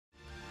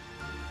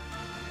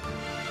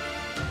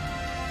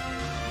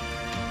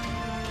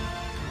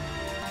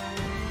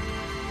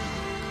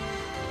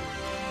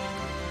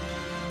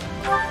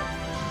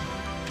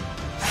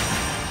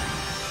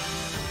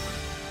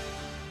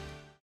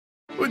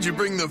What'd you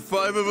bring the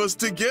 5 of us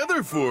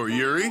together for,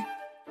 Yuri?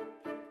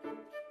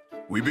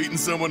 We beating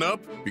someone up?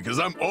 Because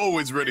I'm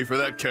always ready for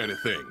that kind of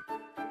thing.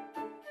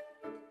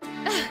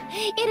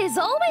 It is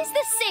always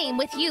the same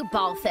with you,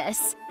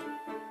 Balthus.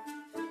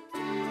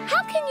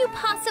 How can you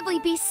possibly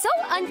be so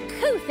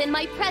uncouth in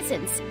my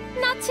presence?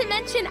 Not to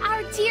mention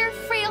our dear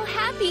frail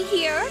Happy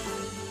here.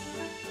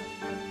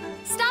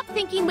 Stop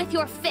thinking with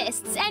your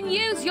fists and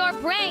use your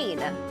brain.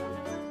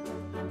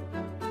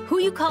 Who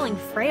you calling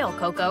frail,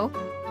 Coco?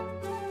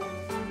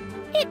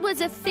 It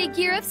was a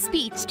figure of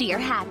speech, dear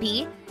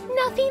Happy.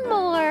 Nothing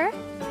more.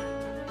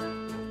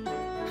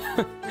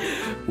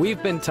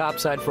 We've been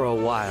topside for a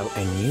while,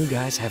 and you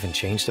guys haven't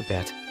changed a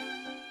bit.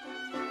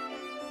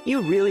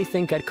 You really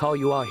think I'd call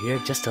you all here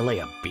just to lay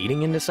a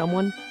beating into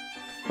someone?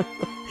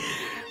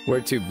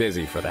 We're too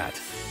busy for that.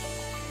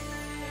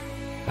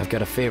 I've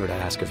got a favor to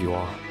ask of you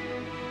all.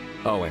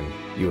 Oh, and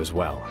you as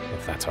well,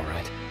 if that's all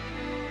right.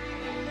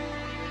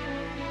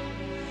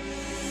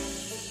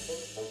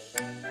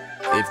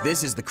 If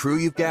this is the crew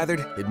you've gathered,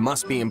 it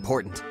must be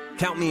important.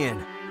 Count me in.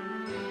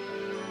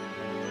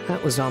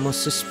 That was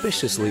almost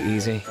suspiciously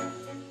easy.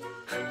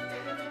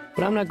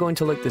 But I'm not going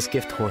to look this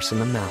gift horse in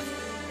the mouth.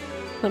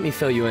 Let me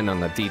fill you in on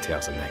the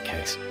details in that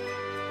case.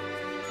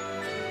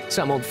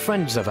 Some old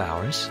friends of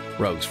ours,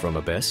 rogues from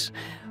Abyss,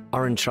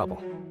 are in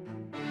trouble.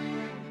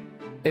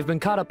 They've been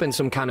caught up in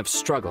some kind of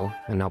struggle,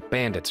 and now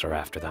bandits are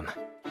after them.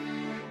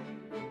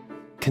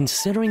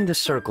 Considering the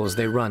circles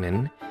they run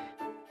in,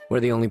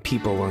 we're the only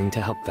people willing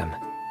to help them,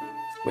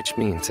 which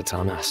means it's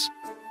on us.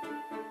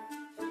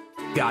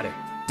 Got it.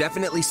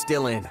 Definitely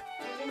still in.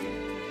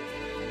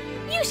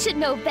 You should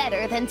know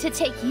better than to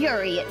take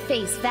Yuri at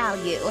face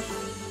value.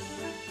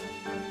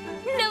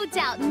 No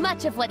doubt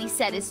much of what he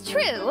said is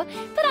true,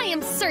 but I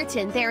am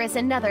certain there is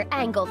another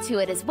angle to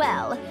it as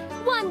well,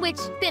 one which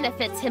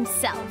benefits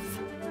himself.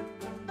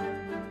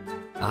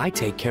 I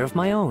take care of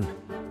my own.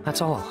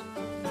 That's all.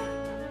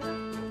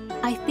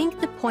 I think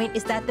the point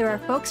is that there are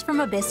folks from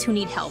Abyss who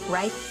need help,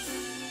 right?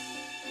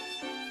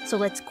 So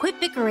let's quit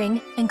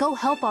bickering and go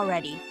help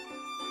already.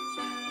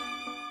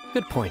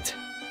 Good point.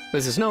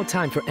 This is no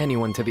time for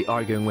anyone to be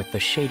arguing with the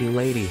shady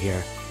lady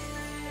here.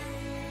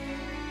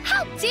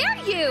 How dare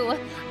you!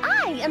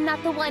 I am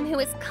not the one who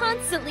is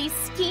constantly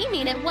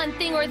scheming at one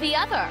thing or the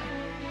other.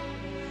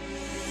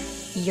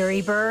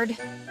 Yuri Bird?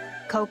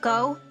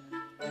 Coco?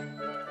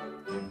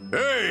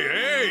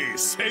 Hey,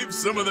 save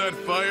some of that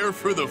fire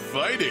for the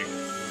fighting.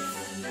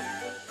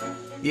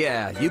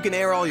 Yeah, you can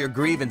air all your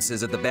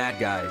grievances at the bad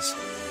guys.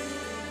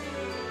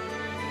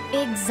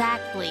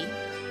 Exactly.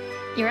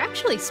 You're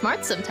actually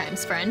smart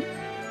sometimes, friend.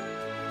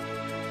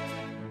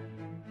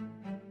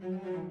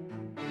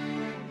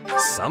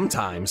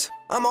 Sometimes.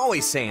 I'm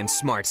always saying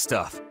smart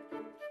stuff.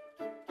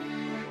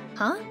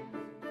 Huh?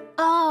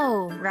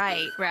 Oh,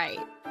 right.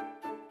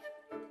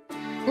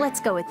 Let's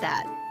go with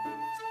that.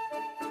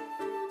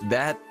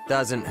 That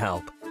doesn't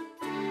help.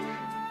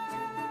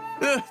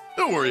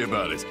 Don't worry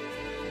about it.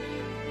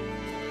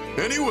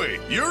 Anyway,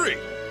 Yuri,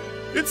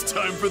 it's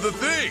time for the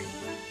thing.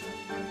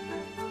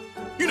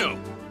 You know,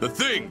 the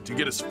thing to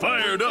get us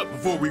fired up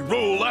before we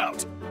roll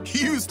out.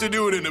 He used to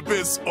do it in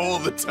Abyss all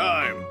the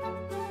time.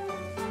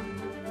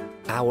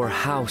 Our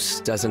house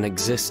doesn't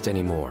exist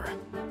anymore.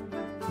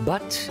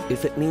 But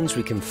if it means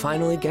we can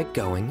finally get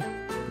going,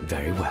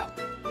 very well.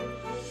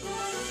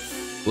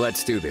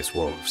 Let's do this,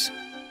 wolves.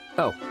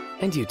 Oh,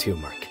 and you too,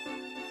 Merc.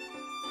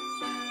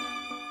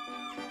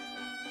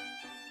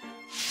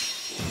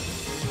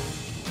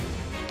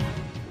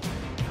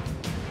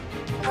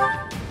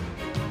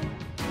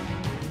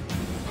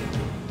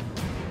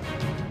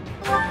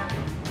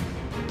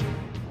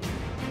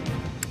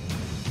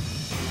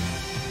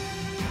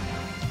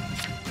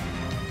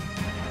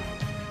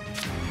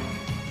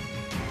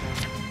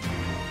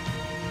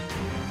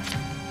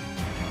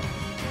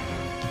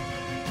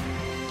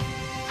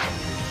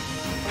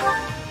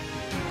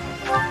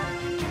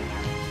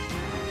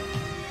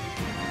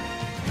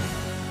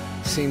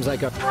 Seems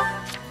like a...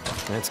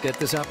 Let's get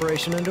this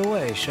operation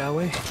underway, shall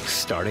we?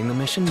 Starting the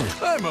mission now.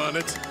 I'm on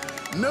it.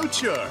 No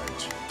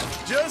charge.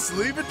 Just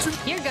leave it to...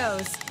 Here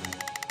goes.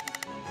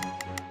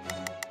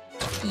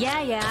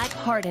 Yeah.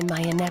 Pardon my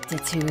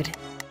ineptitude.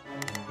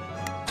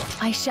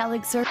 I shall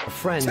exert... Our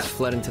friends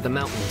fled into the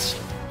mountains.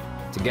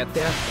 To get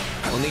there,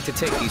 we'll need to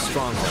take these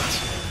strongholds.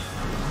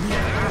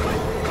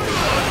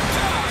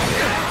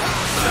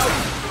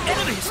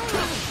 Enemies!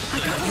 I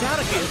gotta get out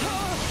of here!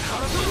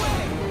 Out of the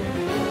way!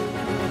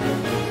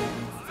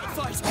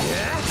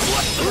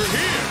 We're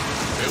here,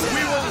 and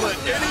we won't let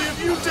any of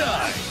you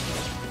die!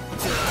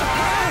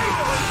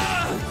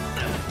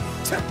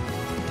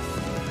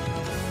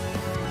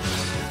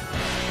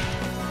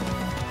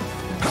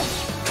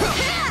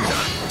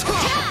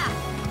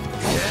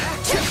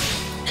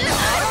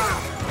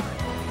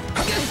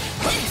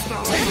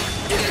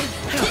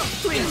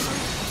 Please!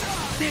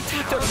 They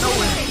attacked out of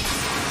nowhere!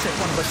 Said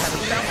one of us had a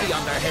bounty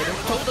on their head and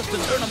told us to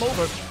turn them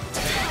over.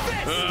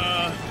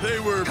 They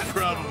were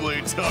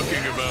probably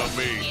talking about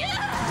me.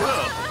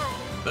 Well,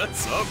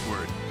 that's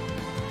awkward.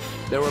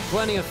 There were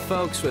plenty of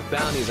folks with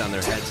bounties on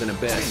their heads in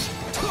Abyss.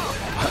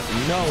 But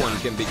no one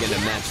can begin to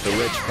match the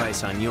rich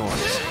price on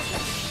yours.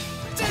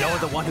 You're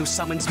the one who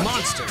summons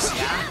monsters,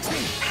 yeah?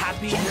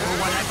 Happy or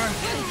whatever?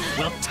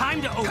 Well,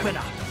 time to open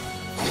up.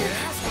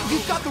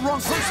 You've got the wrong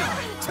person.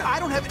 I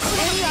don't have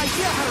any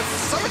idea how to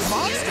summon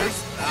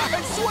monsters.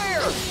 I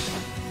swear.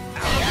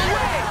 Out of the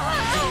way!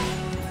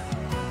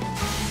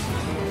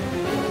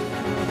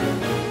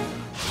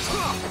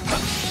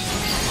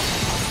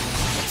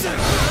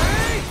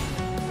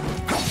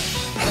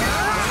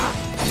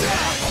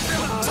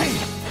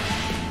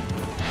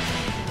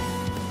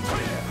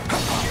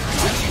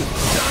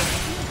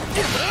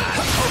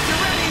 Hope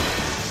you're ready!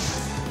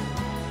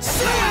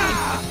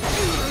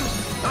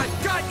 I've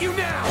got you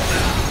now!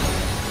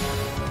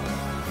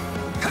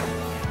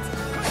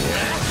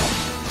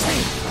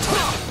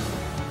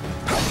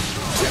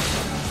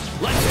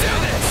 Let's do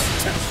this!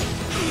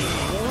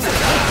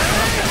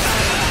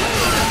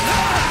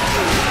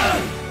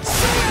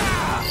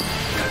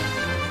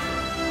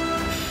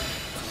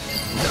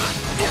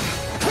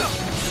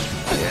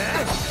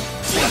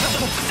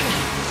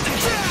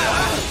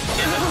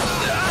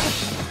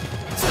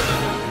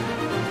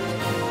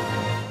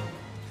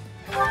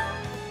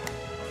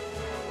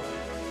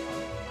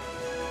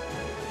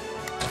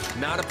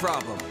 Not a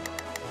problem.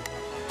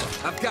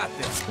 I've got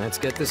this. Let's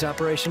get this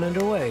operation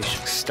underway.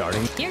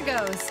 Starting. Here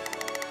goes.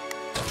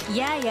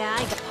 Yeah,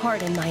 I got...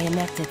 Pardon my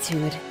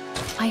ineptitude.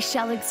 I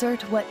shall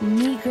exert what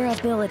meager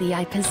ability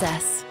I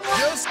possess.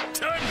 Just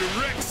time to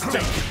wreck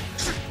stuff.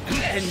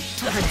 And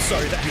I'm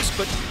sorry to ask,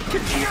 but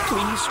can you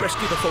please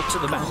rescue the folks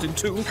in the mountain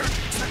too?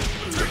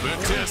 The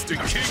fantastic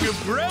king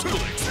of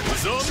grappling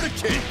is on the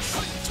case.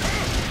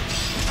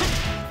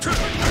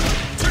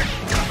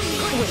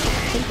 Wait,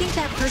 they think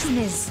that person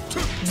is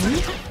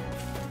me?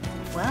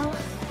 Well,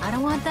 I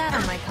don't want that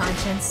on my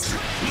conscience.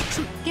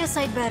 Guess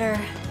I'd better...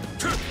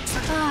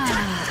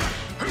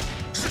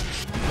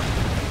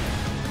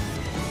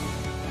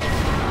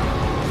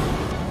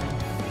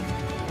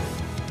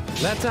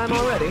 That time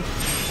already.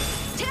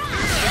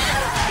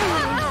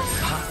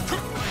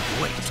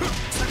 Wait,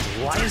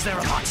 why is there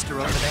a monster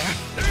over there?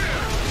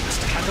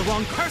 Must have had the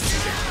wrong person.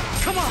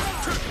 Come on!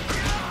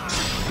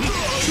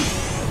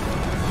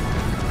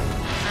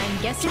 I'm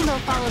guessing they'll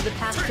follow the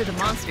path to the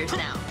monsters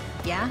now,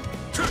 yeah?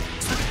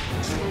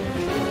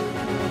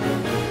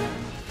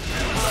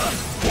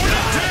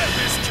 Death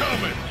is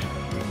coming!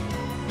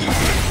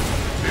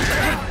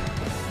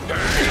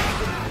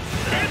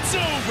 It's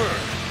over!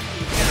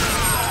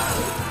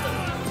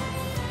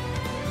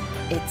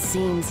 It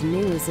seems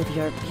news of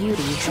your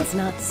beauty has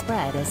not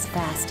spread as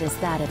fast as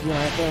that of your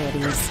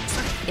abilities.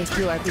 If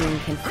you are being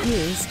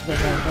confused with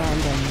a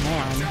random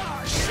man.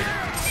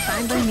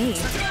 Fine by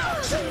me.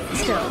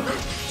 Still,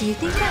 do you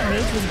think that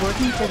mage was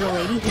working for the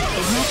lady who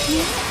kidnapped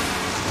me?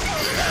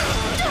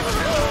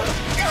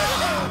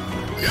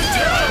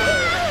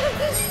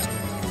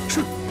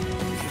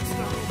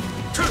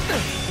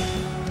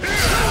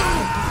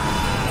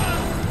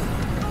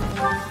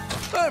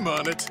 I'm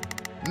on it.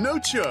 No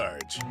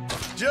charge.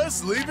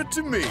 Just leave it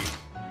to me.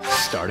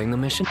 Starting the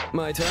mission.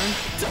 My turn.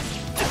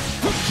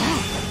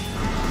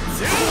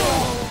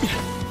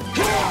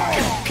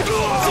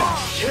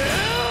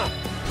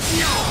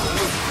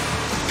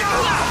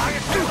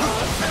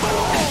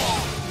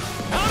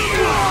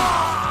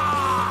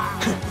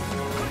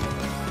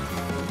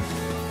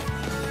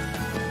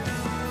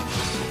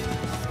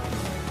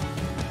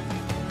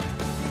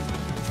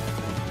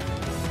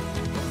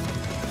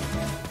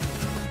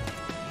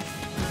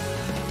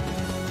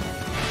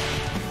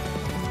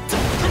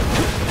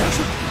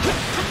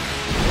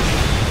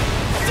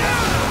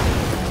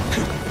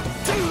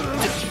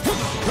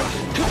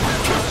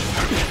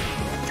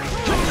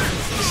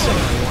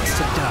 Someone wants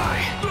to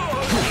die.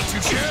 Not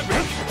too shabby.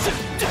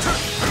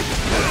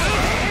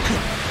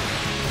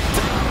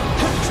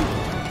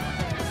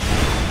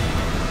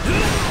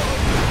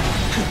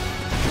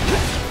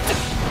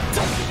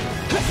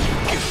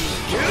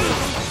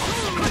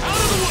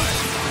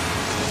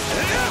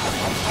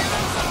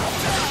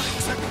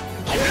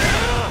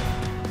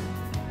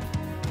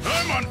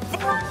 I'm on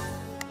fire.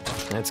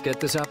 Let's get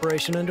this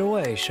operation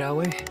underway, shall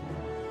we?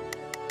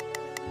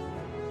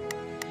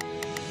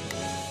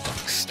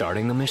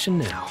 Starting the mission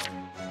now.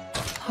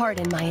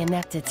 Pardon my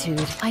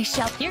ineptitude. I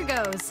shall... Here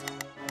goes.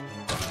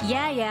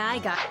 Yeah, I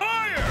got...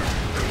 Fire!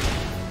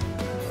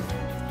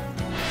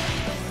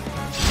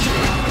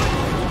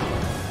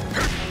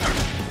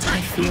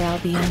 I fear I'll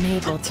be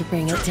unable to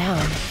bring it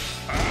down.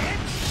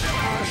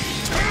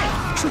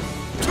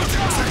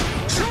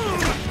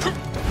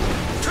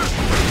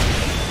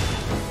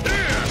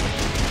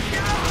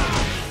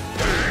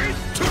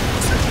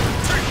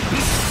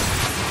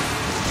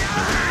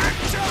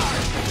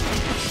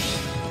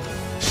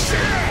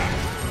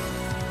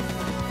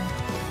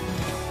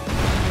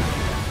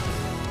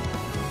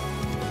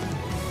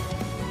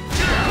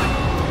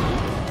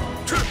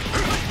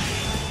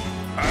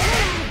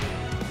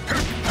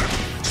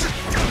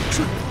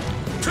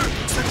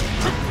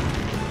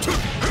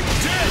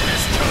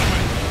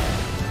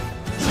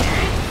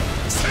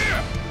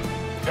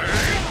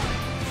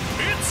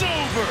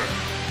 over!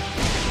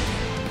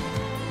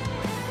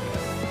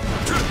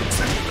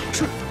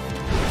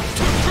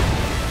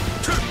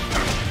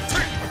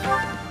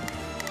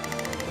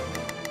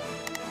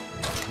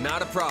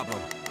 Not a problem.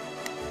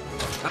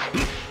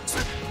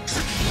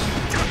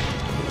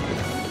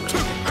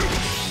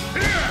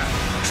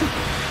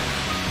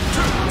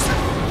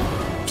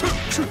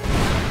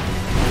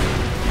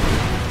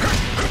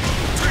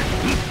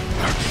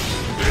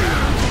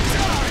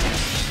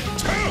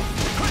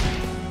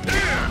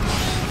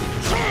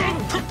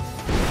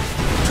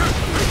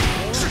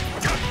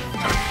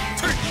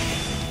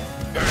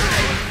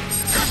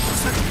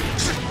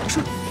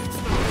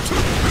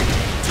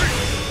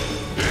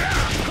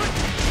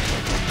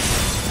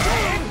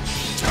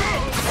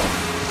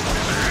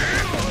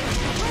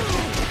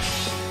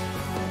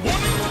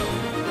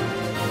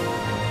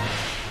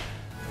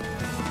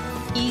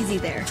 Easy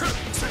there.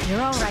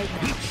 You're all right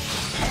now.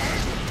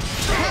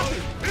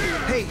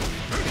 Hey,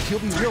 you'll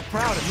be real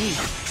proud of me.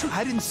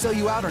 I didn't sell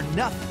you out or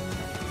nothing.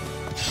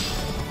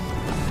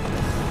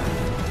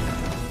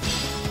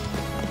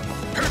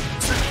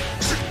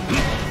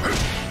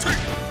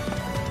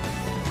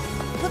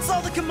 What's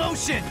all the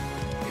commotion?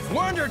 If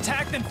we're under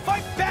attack, then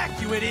fight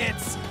back, you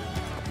idiots!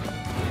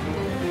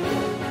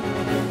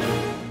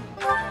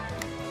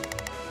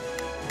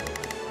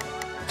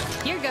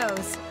 Here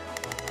goes.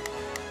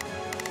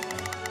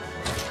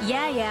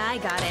 Yeah, I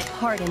got it.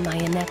 Pardon my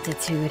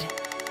ineptitude.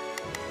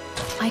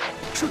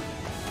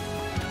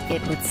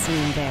 It would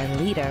seem their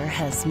leader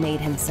has made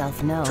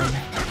himself known.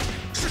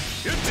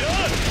 You're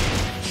done!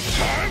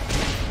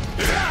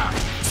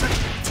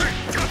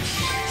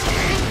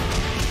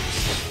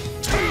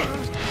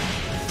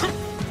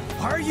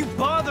 Why are you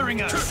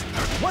bothering us?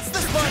 What's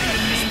this fight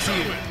even mean to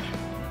you?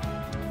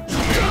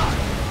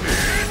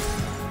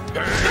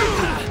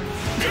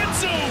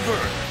 It's over!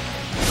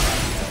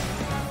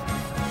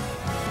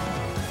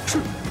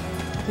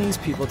 These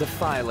people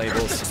defy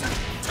labels.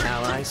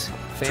 Allies,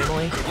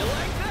 family.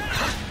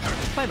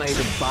 Why am I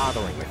even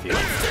bothering with you?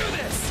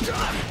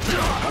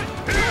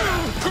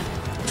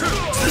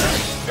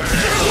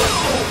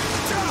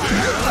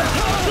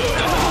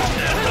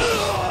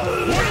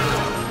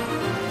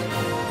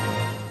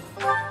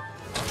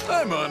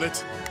 I'm on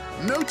it.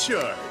 No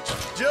charge.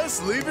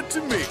 Just leave it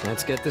to me.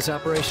 Let's get this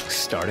operation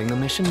starting the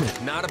mission now.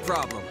 Not a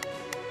problem.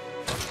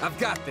 I've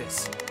got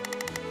this.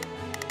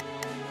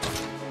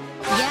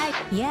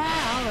 Yeah,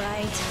 all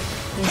right.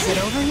 Is it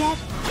over yet?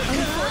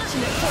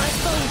 Unfortunate for us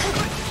both.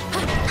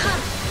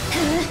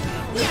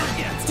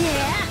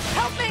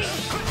 Help me!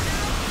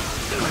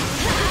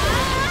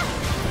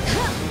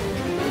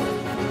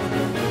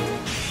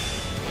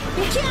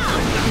 The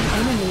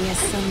enemy is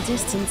some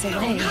distance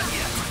away.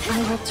 I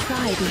will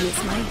try to use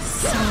my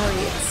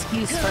sorry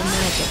excuse for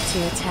magic to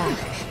attack.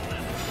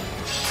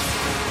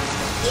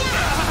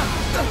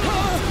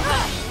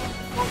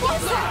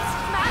 What's that?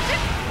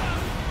 Magic?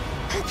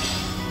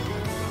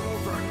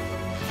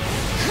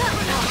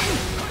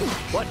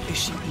 What is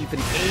she even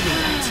aiming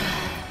at?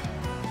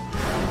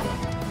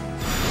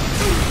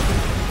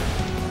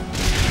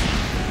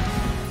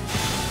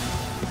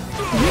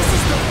 This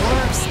is the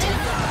worst.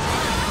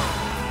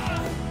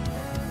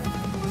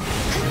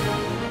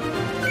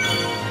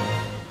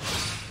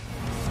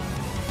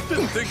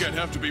 Didn't think I'd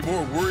have to be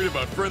more worried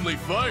about friendly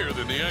fire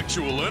than the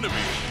actual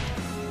enemy.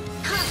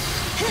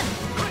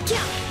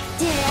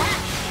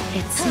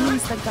 It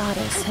seems the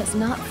goddess has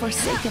not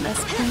forsaken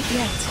us quite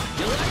yet,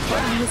 but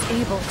I was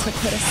able to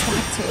put a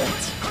stop to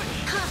it.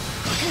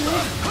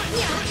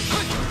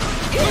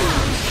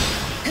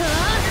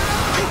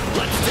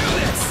 Let's do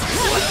this!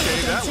 Okay,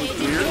 that was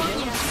weird.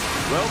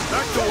 Well,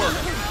 back to work.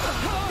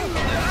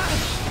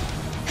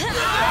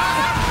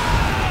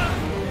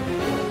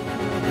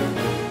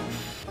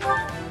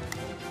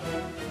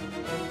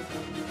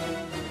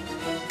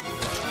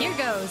 Here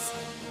goes.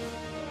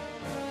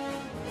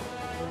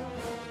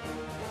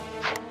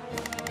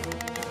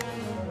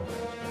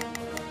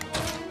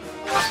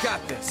 I've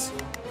got this.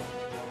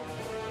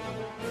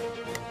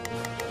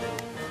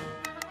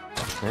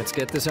 Let's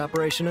get this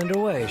operation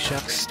underway,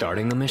 Shucks.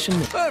 Starting the mission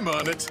now. I'm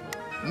on it.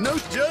 No,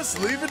 just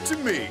leave it to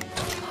me.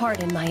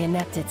 Pardon my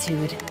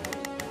ineptitude.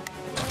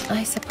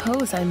 I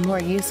suppose I'm more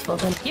useful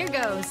than... Here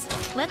goes.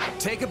 Let's...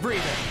 Take a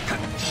breather.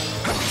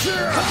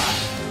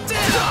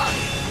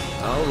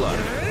 Oh, look.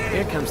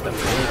 Here comes the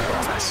main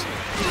boss.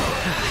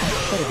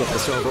 Better get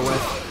this over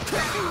with.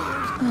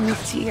 Oh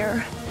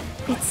dear.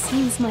 It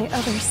seems my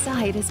other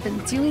side has been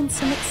doing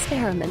some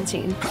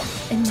experimenting,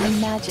 and my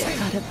magic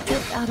got a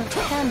bit out of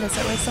hand as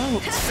a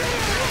result.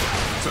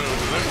 So,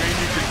 does that mean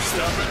you can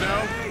stop it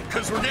now?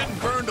 Because we're getting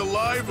burned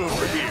alive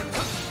over here.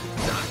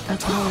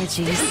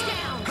 Apologies,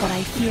 but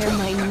I fear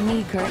my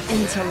meager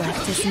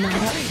intellect is not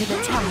up to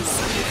the task.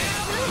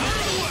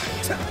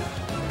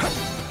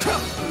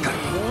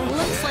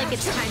 Looks like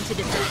it's time to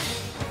defend.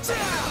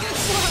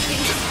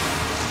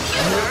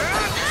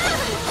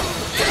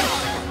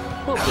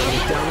 We'll bring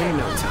it down in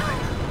no time.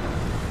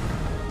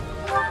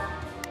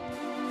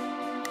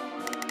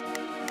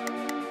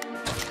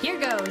 Here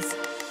goes.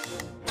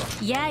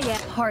 Yeah.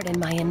 pardon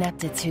my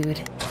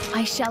ineptitude.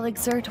 I shall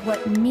exert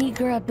what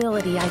meager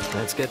ability I can.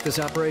 Let's get this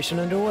operation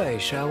underway,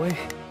 shall we?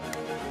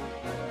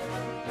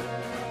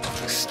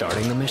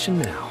 Starting the mission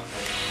now.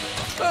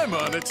 I'm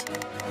on it.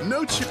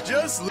 No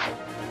just...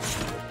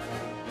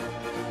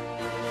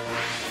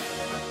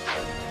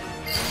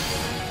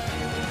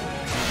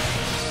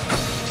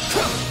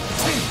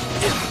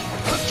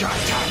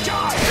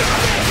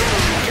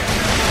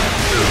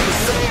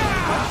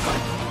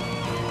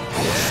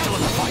 Still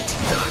in the fight.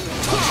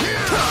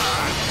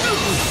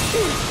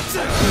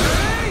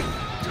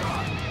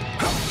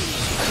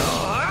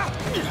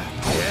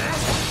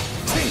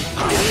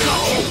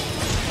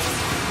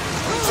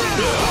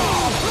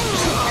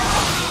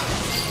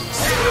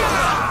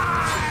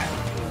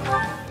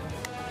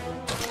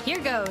 Here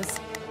goes.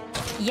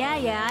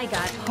 Yeah, I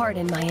got it.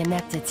 Pardon my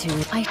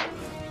ineptitude. I'm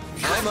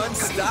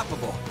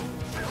unstoppable.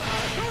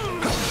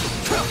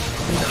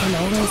 We can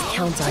always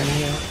count on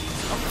you.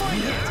 Out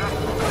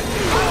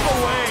of the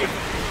way!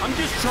 I'm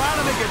just trying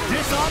to make a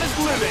dishonest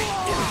living!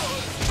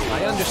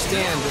 I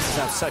understand this is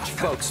how such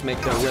folks make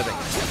their living,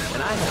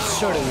 and I have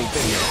certainly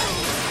been there.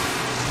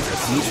 But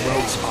these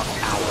rogues are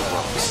our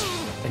rogues,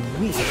 and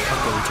we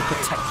are going to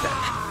protect them.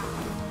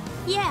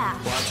 Yeah,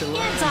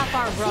 hands off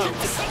our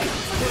ropes.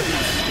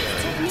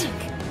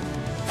 Technique.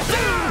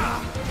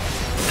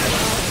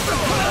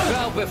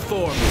 Bow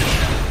before me.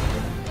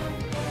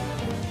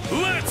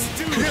 Let's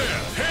do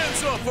that!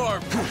 Hands off our...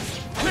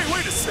 Hey,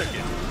 wait a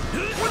second!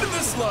 When did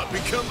this lot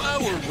become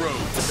our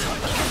roads?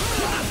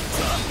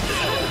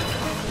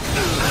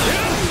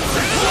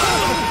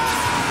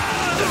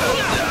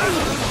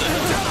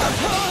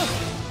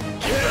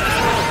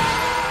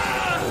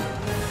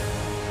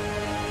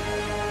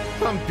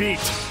 I'm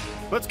beat.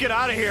 Let's get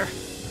out of here.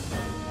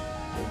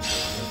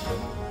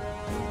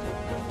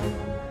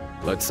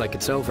 Looks like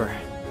it's over.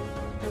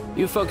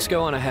 You folks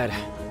go on ahead.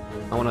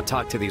 I want to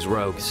talk to these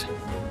rogues.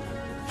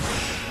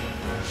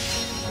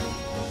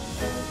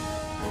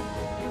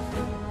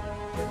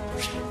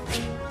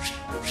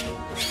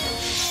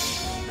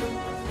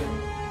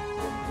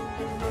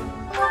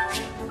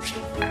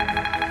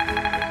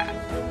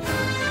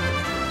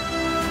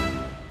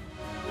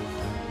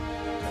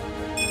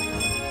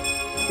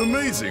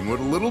 Amazing what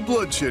a little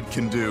bloodshed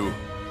can do.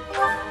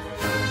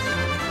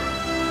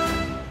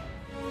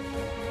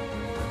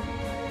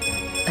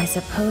 I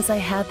suppose I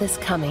had this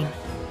coming.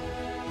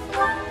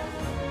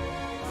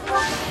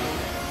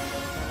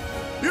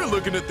 You're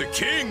looking at the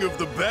king of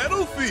the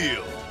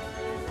battlefield!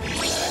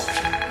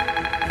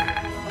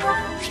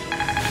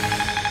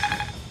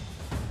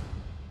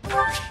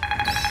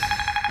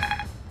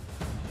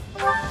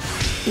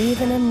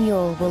 Even a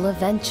mule will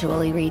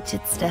eventually reach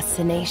its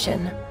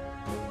destination.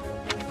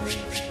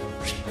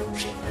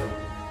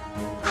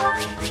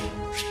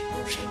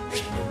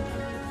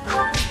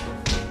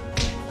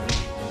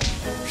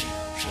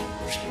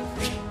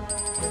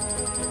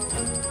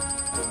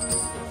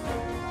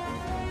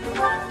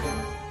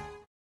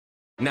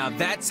 Now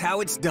that's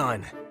how it's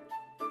done.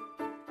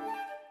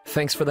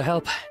 Thanks for the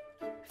help.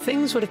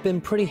 Things would have been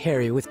pretty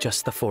hairy with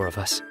just the four of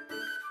us.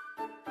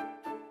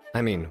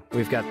 I mean,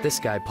 we've got this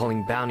guy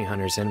pulling bounty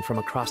hunters in from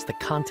across the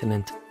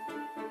continent.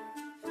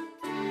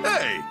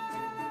 Hey!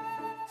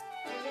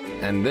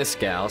 And this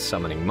gal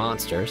summoning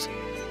monsters.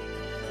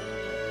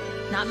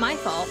 Not my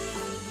fault.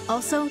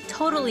 Also,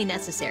 totally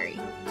necessary.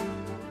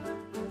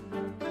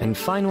 And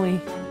finally,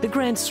 the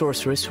Grand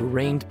Sorceress who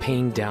rained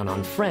pain down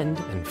on friend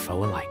and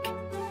foe alike.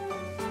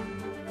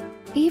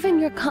 Even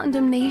your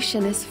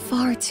condemnation is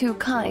far too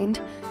kind.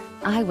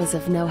 I was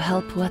of no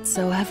help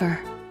whatsoever.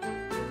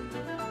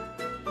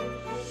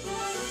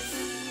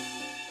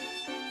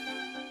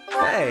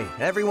 Hey,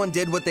 everyone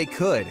did what they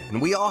could,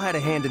 and we all had a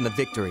hand in the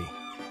victory.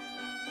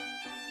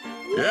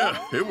 Yeah,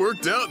 it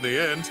worked out in the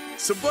end,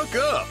 so buck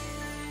up!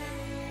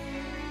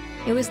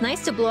 It was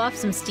nice to blow off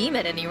some steam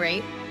at any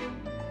rate.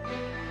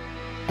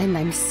 And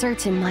I'm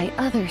certain my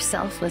other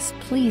self was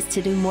pleased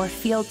to do more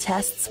field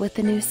tests with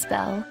the new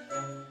spell.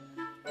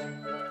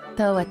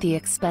 Though at the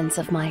expense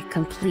of my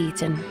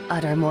complete and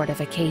utter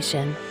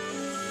mortification.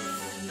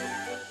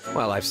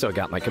 Well, I've still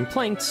got my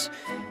complaints,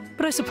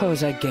 but I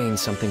suppose I gained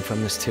something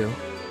from this too.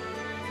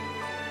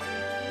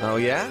 Oh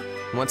yeah?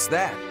 What's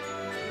that?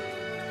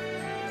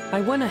 I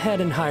went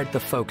ahead and hired the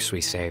folks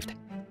we saved.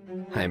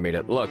 I made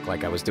it look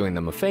like I was doing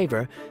them a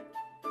favor,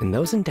 and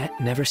those in debt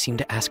never seem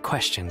to ask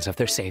questions of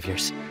their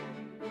saviors.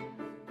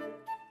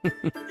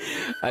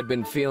 I'd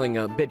been feeling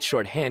a bit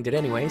short-handed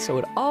anyway, so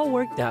it all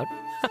worked out.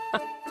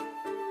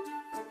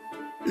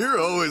 You're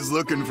always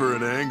looking for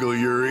an angle,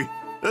 Yuri.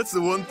 That's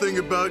the one thing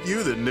about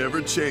you that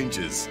never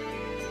changes.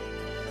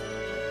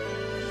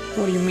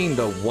 What do you mean,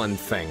 the one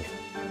thing?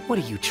 What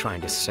are you trying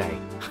to say?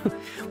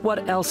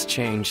 What else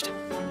changed?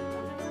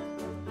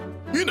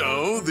 You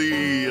know,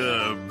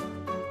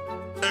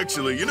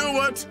 Actually, you know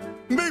what?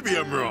 Maybe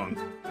I'm wrong.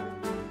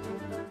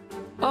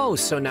 Oh,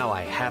 so now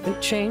I haven't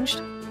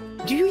changed?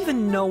 Do you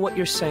even know what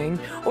you're saying?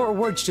 Or are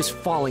words just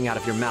falling out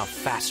of your mouth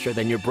faster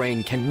than your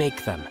brain can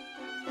make them?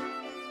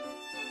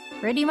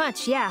 Pretty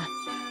much, yeah.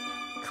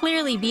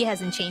 Clearly, B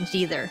hasn't changed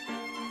either.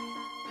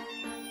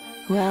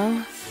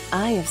 Well,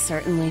 I have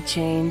certainly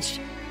changed.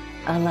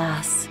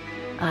 Alas,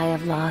 I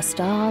have lost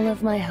all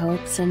of my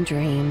hopes and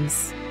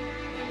dreams.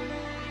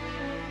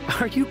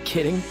 Are you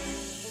kidding?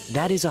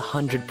 That is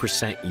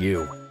 100%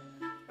 you.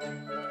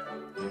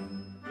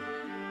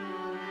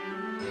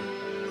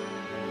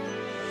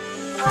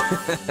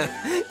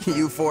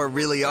 You four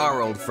really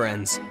are old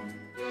friends.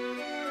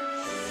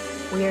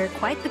 We're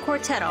quite the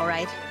quartet, all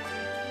right.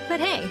 But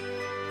hey,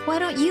 why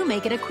don't you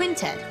make it a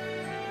quintet?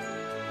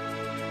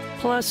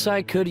 Plus,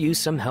 I could use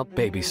some help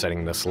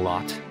babysitting this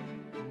lot.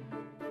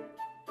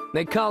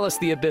 They call us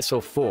the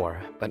Abyssal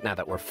Four, but now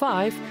that we're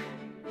 5,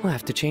 we'll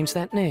have to change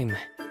that name.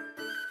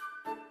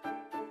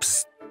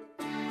 Psst.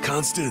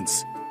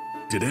 Constance,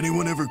 did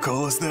anyone ever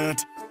call us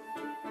that?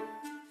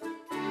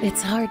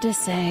 It's hard to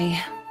say.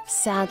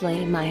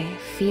 Sadly, my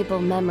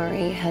feeble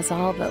memory has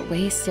all but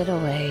wasted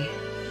away.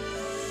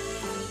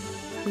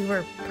 We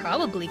were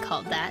probably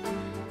called that.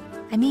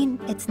 I mean,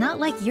 it's not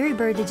like Yuri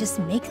Bird to just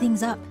make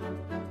things up.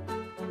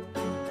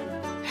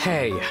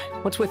 Hey,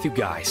 what's with you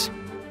guys?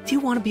 Do you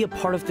want to be a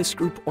part of this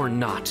group or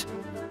not?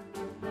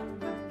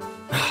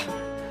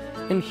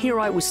 And here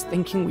I was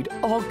thinking we'd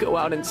all go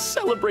out and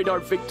celebrate our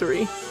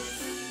victory.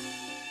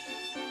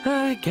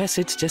 I guess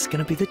it's just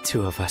gonna be the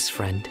 2 of us,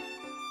 friend.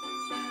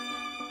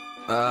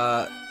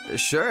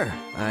 Sure,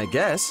 I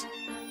guess.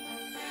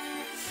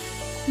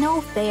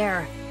 No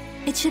fair.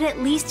 It should at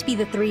least be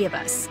the 3 of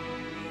us.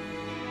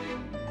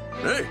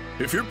 Hey,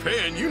 if you're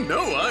paying, you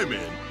know I'm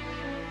in.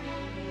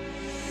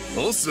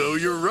 Also,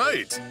 you're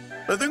right.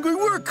 I think we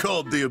were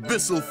called the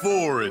Abyssal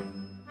Four at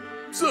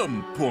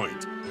some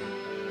point.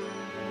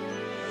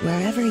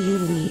 Wherever you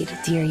lead,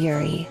 dear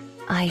Yuri,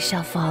 I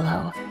shall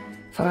follow,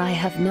 for I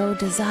have no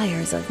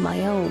desires of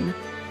my own.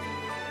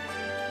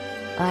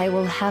 I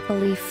will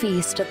happily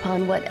feast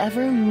upon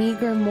whatever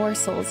meager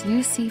morsels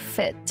you see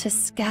fit to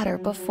scatter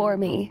before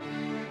me.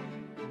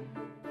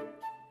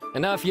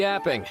 Enough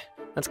yapping.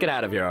 Let's get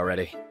out of here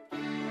already.